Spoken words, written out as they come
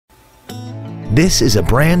This is a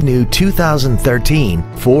brand new 2013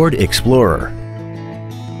 Ford Explorer.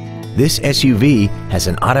 This SUV has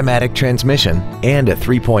an automatic transmission and a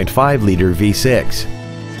 3.5-liter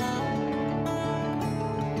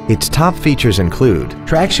V6. Its top features include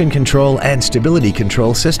traction control and stability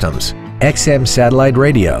control systems, XM satellite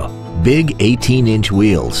radio, big 18-inch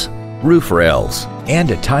wheels, roof rails,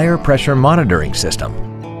 and a tire pressure monitoring system.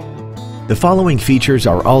 The following features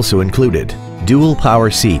are also included: dual power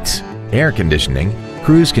seats, air conditioning,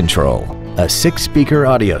 cruise control, a 6-speaker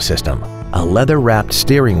audio system, a leather-wrapped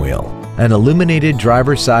steering wheel, an illuminated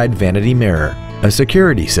driver's side vanity mirror, a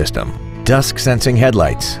security system, dusk-sensing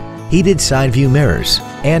headlights, heated side view mirrors,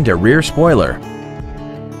 and a rear spoiler.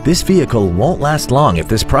 This vehicle won't last long at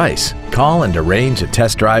this price. Call and arrange a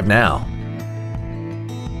test drive now.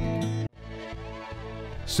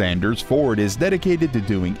 Sanders Ford is dedicated to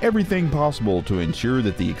doing everything possible to ensure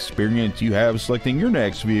that the experience you have selecting your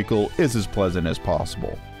next vehicle is as pleasant as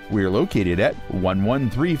possible. We are located at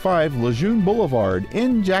 1135 Lejeune Boulevard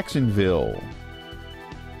in Jacksonville.